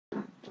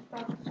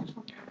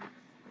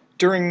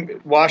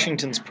During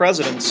Washington's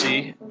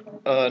presidency,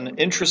 an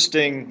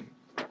interesting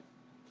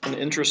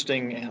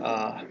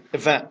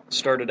event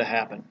started to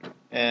happen,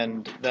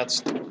 and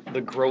that's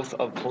the growth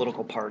of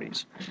political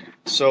parties.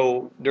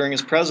 So during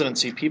his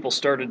presidency, people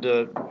started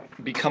to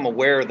become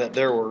aware that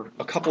there were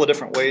a couple of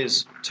different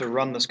ways to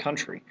run this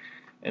country.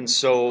 And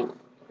so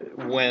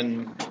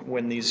when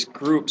these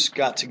groups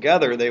got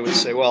together, they would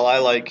say, well, I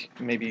like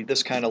maybe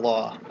this kind of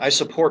law. I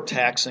support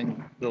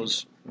taxing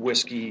those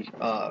whiskey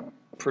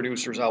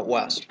producers out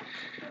west.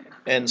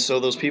 And so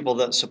those people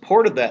that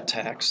supported that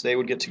tax, they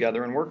would get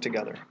together and work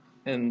together.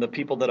 And the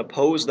people that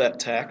opposed that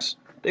tax,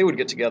 they would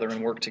get together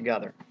and work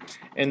together.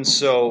 And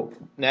so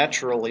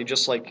naturally,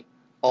 just like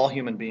all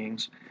human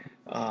beings,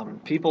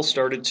 people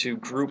started to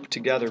group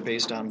together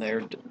based on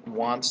their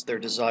wants, their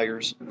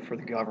desires for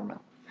the government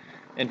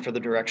and for the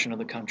direction of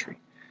the country.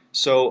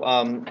 So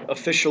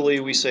officially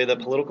we say that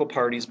political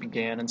parties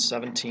began in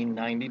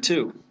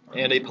 1792,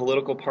 and a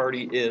political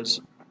party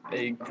is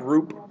a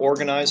group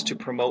organized to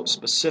promote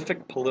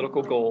specific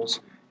political goals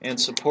and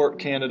support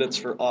candidates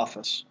for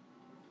office.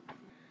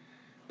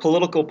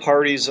 Political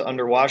parties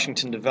under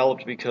Washington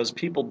developed because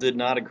people did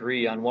not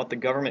agree on what the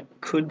government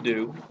could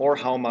do or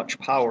how much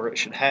power it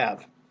should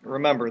have.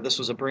 Remember, this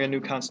was a brand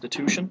new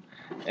constitution,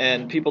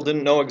 and people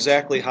didn't know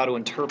exactly how to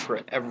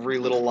interpret every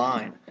little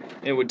line.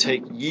 It would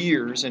take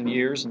years and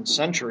years and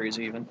centuries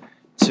even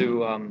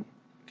to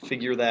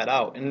figure that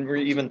out. And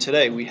even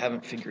today, we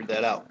haven't figured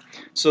that out.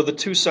 So the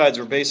two sides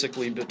were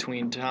basically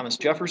between Thomas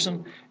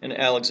Jefferson and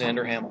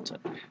Alexander Hamilton.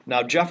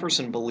 Now,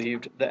 Jefferson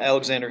believed that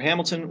Alexander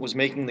Hamilton was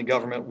making the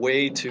government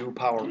way too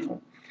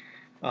powerful.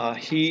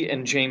 He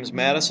and James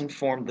Madison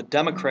formed the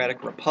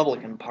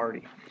Democratic-Republican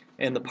Party,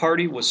 and the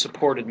party was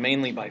supported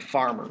mainly by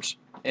farmers,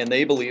 and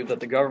they believed that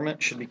the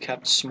government should be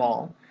kept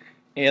small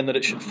and that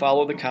it should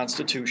follow the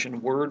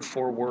Constitution word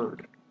for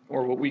word,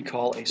 or what we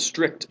call a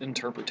strict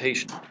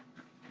interpretation.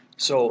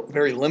 So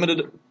very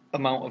limited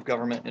amount of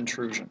government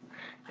intrusion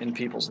in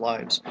people's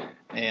lives,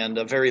 and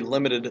a very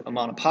limited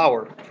amount of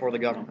power for the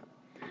government.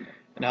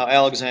 Now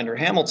Alexander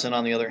Hamilton,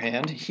 on the other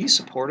hand, he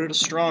supported a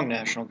strong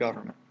national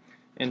government,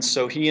 and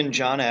so he and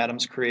John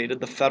Adams created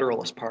the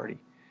Federalist Party.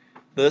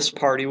 This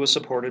party was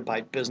supported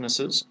by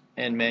businesses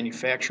and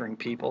manufacturing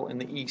people in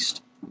the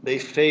East. They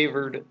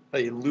favored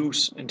a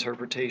loose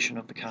interpretation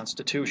of the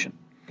Constitution.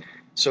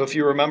 So if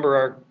you remember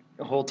our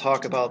whole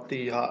talk about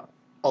the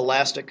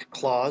elastic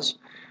clause,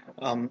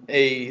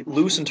 a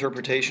loose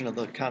interpretation of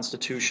the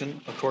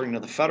Constitution, according to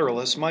the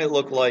Federalists, might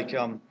look like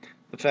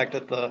the fact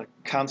that the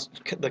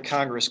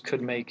Congress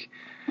could make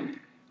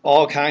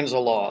all kinds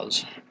of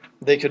laws.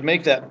 They could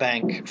make that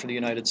bank for the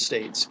United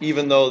States,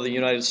 even though the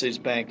United States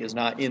Bank is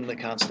not in the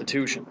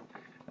Constitution.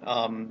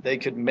 They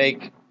could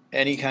make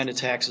any kind of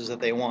taxes that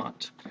they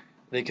want.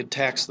 They could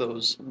tax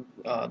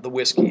the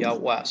whiskey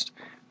out west.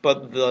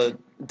 But the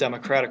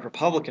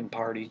Democratic-Republican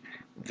Party,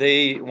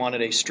 they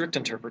wanted a strict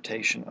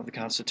interpretation of the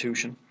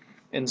Constitution.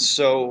 And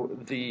so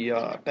the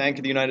Bank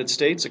of the United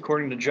States,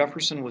 according to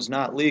Jefferson, was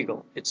not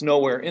legal. It's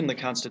nowhere in the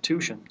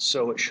Constitution,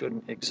 so it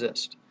shouldn't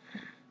exist.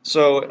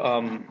 So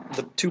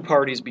the two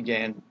parties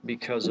began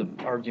because of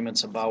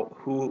arguments about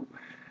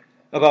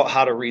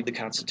how to read the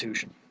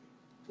Constitution.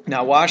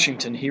 Now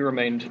Washington, he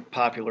remained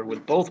popular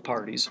with both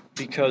parties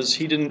because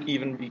he didn't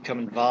even become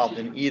involved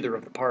in either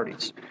of the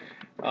parties.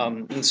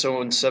 And so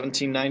in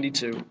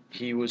 1792,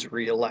 he was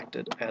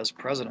reelected as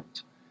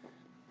president.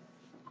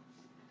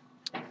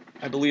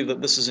 I believe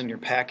that this is in your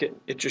packet.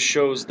 It just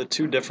shows the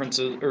two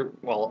differences, or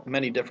well,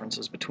 many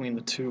differences between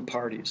the two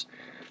parties.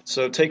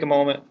 So take a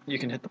moment, you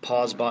can hit the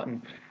pause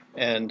button,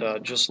 and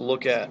just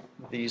look at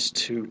these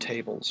two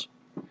tables.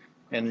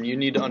 And you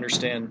need to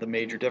understand the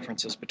major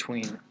differences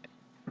between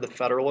the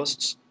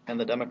Federalists and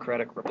the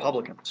Democratic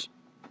Republicans.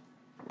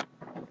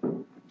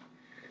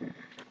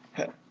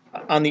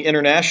 On the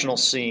international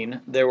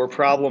scene, there were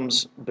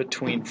problems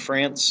between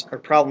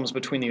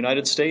the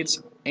United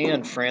States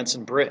and France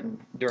and Britain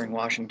during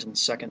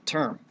Washington's second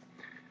term.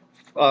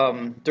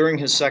 During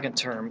his second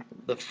term,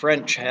 the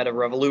French had a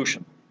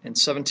revolution. In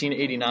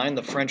 1789,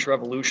 the French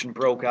Revolution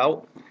broke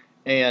out,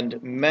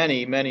 and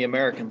many, many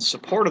Americans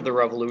supported the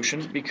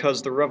revolution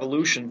because the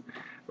revolution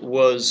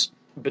was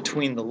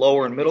between the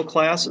lower and middle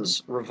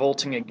classes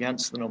revolting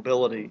against the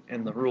nobility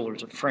and the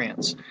rulers of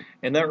France.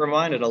 And that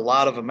reminded a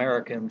lot of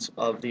Americans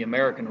of the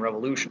American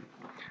Revolution.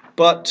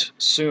 But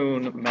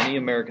soon, many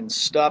Americans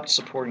stopped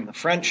supporting the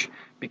French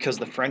because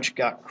the French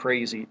got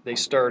crazy. They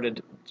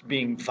started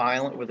being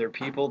violent with their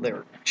people. They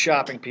were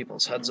chopping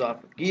people's heads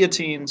off with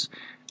guillotines.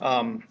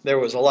 There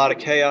was a lot of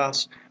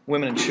chaos.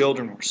 Women and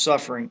children were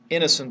suffering.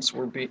 Innocent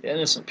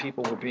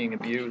people were being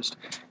abused.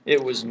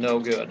 It was no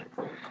good.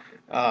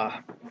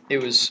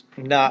 It was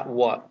not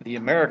what the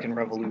American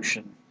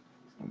Revolution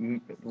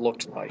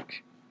looked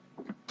like.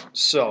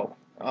 So,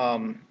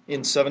 in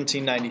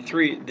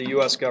 1793, the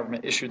U.S.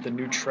 government issued the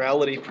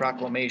Neutrality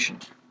Proclamation,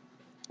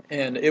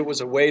 and it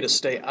was a way to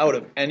stay out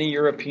of any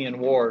European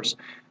wars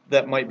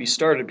that might be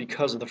started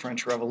because of the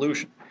French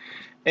Revolution.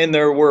 And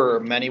there were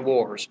many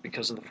wars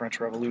because of the French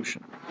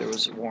Revolution. There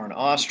was a war in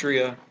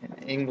Austria,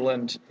 in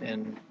England,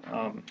 and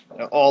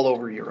all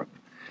over Europe.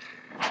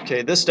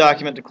 Okay, this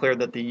document declared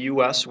that the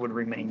U.S. would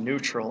remain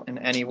neutral in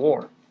any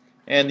war,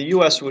 and the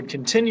U.S. would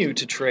continue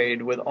to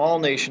trade with all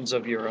nations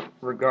of Europe,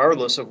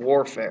 regardless of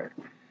warfare.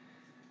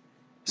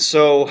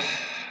 So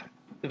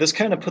this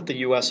kind of put the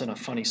U.S. in a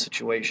funny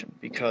situation,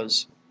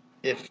 because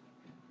if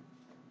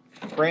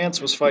France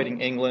was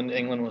fighting England,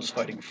 England was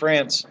fighting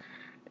France,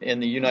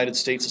 and the United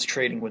States is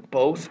trading with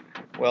both,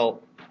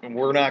 well,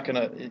 we're not going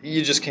to,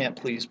 you just can't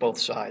please both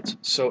sides.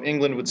 So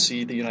England would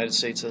see the United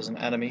States as an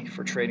enemy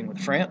for trading with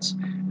France,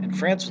 and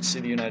France would see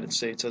the United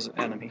States as an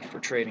enemy for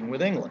trading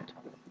with England.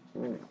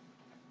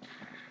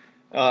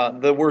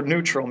 The word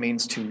neutral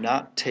means to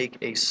not take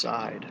a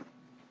side.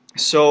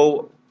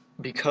 So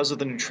because of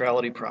the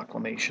Neutrality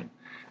Proclamation,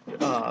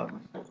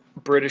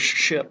 British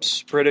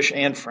ships, British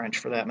and French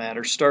for that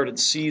matter, started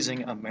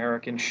seizing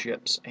American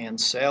ships and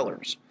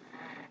sailors.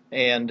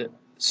 And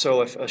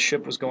so if a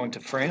ship was going to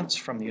France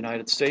from the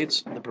United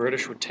States, the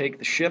British would take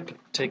the ship,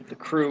 take the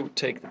crew,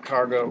 take the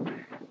cargo,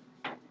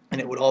 and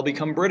it would all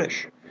become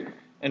British.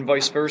 And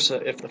vice versa,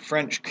 if the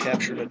French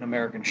captured an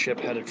American ship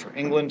headed for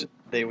England,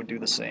 they would do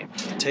the same.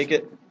 Take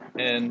it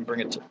and bring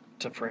it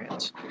to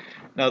France.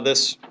 Now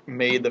this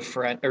made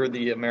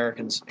the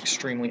Americans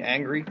extremely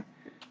angry,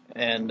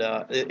 and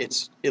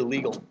it's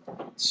illegal.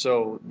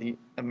 So the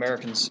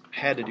Americans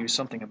had to do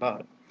something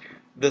about it.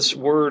 That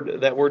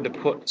word to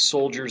put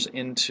soldiers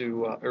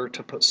into, or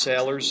to put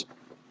sailors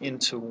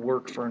into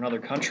work for another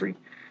country,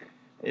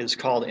 is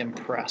called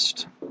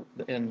impressed.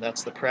 And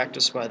that's the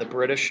practice by the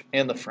British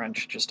and the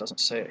French, just doesn't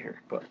say it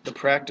here, but the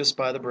practice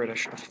by the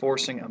British of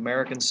forcing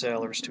American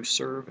sailors to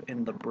serve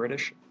in the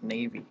British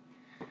Navy.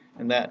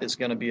 And that is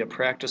going to be a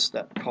practice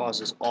that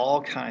causes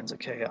all kinds of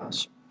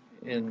chaos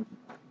in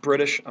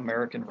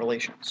British-American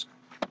relations.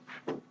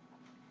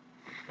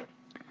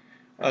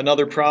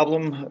 Another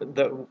problem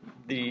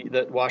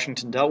that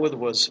Washington dealt with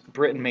was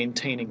Britain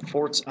maintaining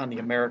forts on the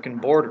American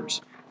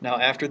borders. Now,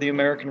 after the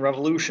American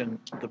Revolution,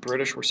 the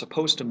British were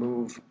supposed to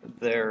move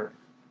their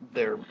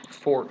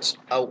forts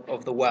out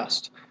of the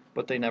West,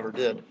 but they never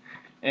did.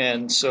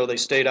 And so they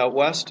stayed out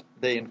west.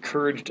 They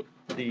encouraged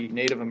the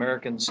Native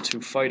Americans to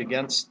fight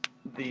against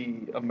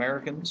the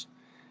Americans,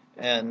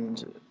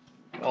 and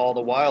all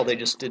the while they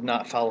just did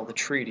not follow the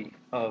Treaty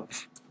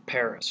of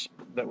Paris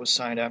that was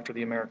signed after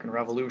the American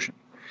Revolution.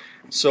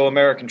 So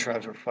American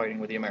tribes were fighting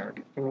with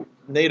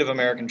Native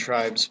American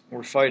tribes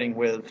were fighting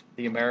with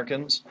the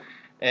Americans,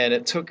 and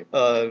it took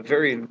a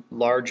very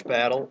large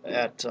battle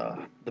at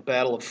the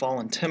Battle of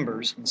Fallen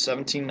Timbers in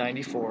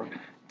 1794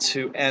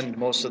 to end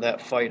most of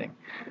that fighting.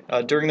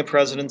 During the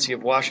presidency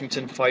of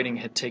Washington, fighting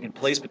had taken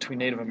place between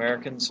Native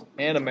Americans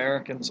and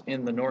Americans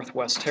in the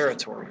Northwest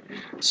Territory.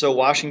 So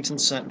Washington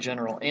sent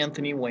General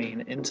Anthony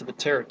Wayne into the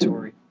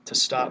territory to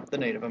stop the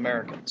Native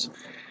Americans.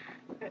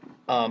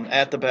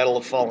 At the Battle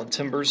of Fallen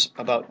Timbers,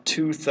 about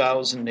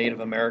 2,000 Native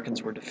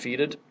Americans were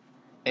defeated,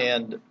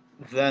 and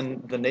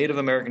then the Native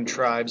American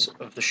tribes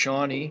of the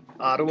Shawnee,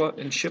 Ottawa,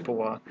 and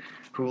Chippewa,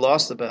 who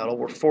lost the battle,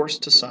 were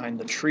forced to sign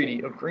the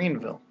Treaty of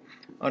Greenville.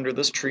 Under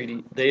this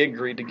treaty, they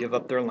agreed to give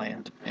up their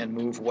land and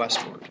move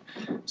westward.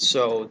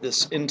 So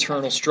this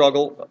internal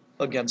struggle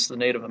against the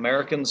Native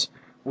Americans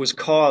was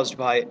caused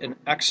by an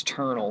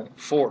external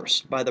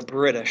force, by the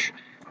British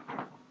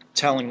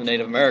telling the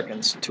Native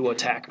Americans to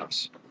attack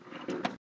us.